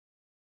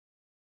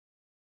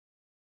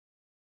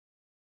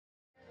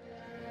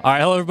All right,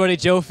 hello everybody,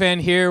 Joe Fan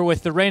here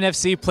with the Reign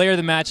FC Player of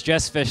the Match,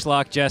 Jess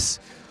Fishlock. Jess,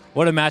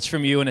 what a match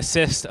from you, an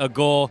assist, a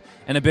goal,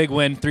 and a big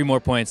win, 3 more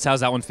points.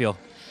 How's that one feel?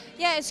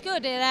 Yeah, it's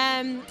good.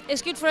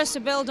 It's good for us to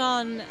build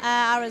on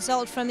our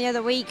result from the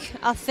other week.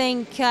 I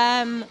think we've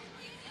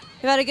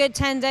had a good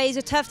 10 days,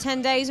 a tough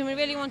 10 days, and we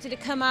really wanted to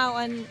come out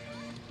and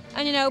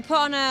you know, put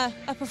on a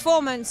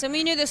performance, and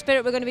we knew the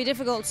Spirit were going to be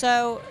difficult,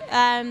 so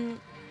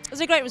it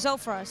was a great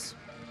result for us.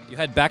 You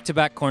had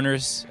back-to-back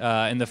corners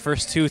in the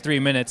first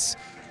 2-3 minutes.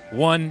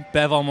 One,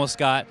 Bev almost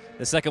got.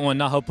 The second one,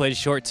 Naho played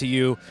short to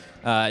you.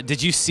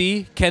 Did you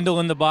see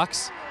Kendall in the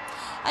box?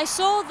 I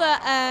saw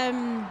that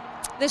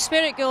the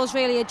Spirit girls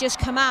really had just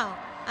come out,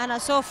 and I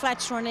saw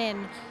Fletch run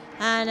in.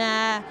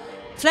 And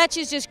Fletch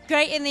is just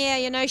great in the air,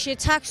 you know, she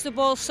attacks the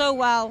ball so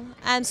well.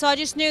 And so I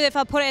just knew that if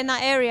I put it in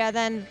that area,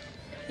 then,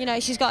 you know,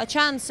 she's got a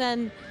chance.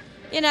 And,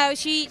 you know,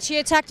 she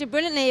attacked it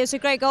brilliantly. It was a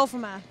great goal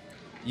from her.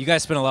 You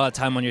guys spent a lot of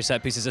time on your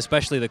set pieces,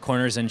 especially the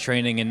corners in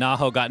training, and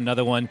Naho got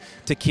another one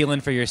to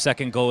Keelan for your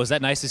second goal. Was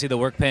that nice to see the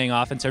work paying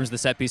off in terms of the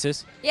set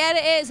pieces? Yeah,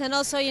 it is, and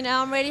also, you know,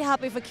 I'm really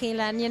happy for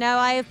Keelan. You know,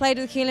 I have played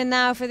with Keelan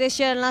now for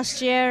this year and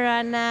last year,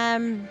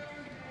 and,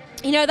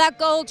 you know, that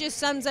goal just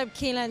sums up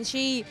Keelan.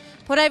 She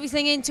put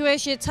everything into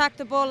it, she attacked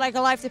the ball like her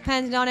life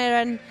depended on it,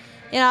 and,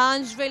 you know,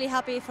 I'm just really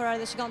happy for her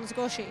that she got on the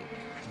score sheet.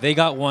 They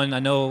got one. I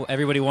know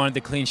everybody wanted the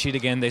clean sheet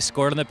again. They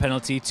scored on the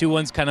penalty.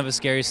 2-1's kind of a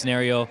scary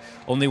scenario.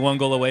 Only 1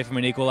 goal away from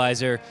an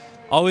equalizer.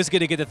 Always good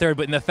to get the third,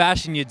 but in the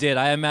fashion you did,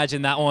 I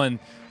imagine that one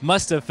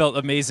must have felt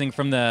amazing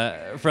from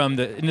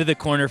the into the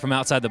corner from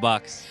outside the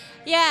box.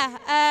 Yeah,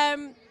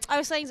 I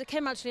was saying to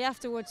Kim actually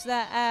afterwards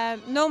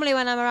that normally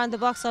when I'm around the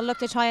box, I'll look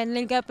to try and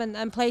link up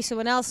and play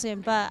someone else in,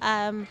 but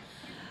I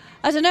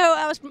don't know.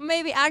 I was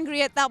maybe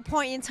angry at that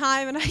point in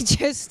time, and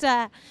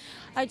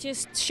I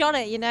just shot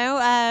it, you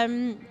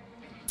know.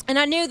 And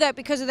I knew that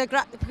because of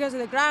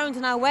the ground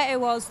and how wet it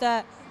was,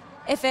 that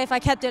if I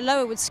kept it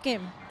low, it would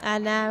skim.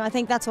 And I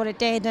think that's what it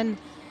did, and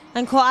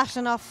caught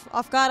Ashton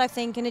off guard, I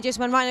think, and it just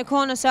went right in the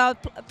corner. So I was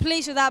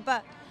pleased with that,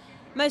 but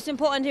most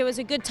important, it was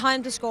a good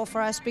time to score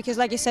for us because,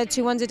 like you said,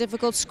 2-1's a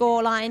difficult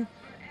score line,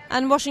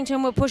 and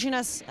Washington were pushing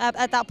us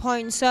at that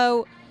point.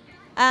 So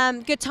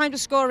good time to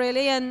score,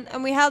 really,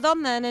 and we held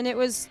on then, and it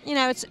was, you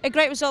know, it's a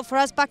great result for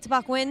us,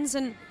 back-to-back wins,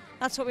 and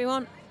that's what we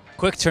want.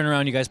 Quick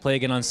turnaround, you guys play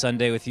again on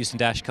Sunday with Houston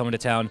Dash coming to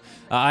town.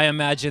 I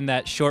imagine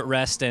that short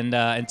rest and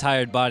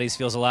tired bodies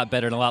feels a lot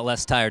better and a lot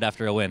less tired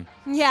after a win.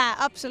 Yeah,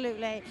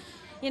 absolutely.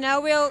 You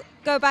know, we'll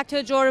go back to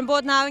the drawing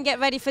board now and get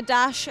ready for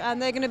Dash, and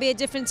they're going to be a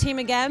different team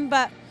again.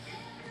 But,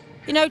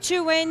 you know,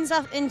 2 wins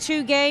in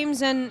 2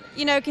 games and,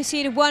 you know,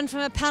 conceded 1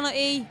 from a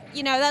penalty.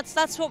 You know,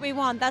 that's what we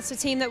want. That's the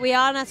team that we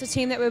are, and that's the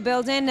team that we're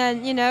building.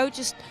 And, you know,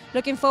 just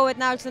looking forward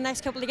now to the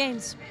next couple of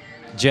games.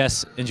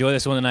 Jess, enjoy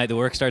this one tonight. The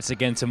work starts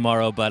again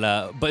tomorrow, but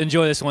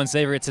enjoy this one.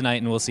 Savor it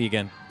tonight, and we'll see you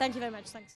again. Thank you very much. Thanks.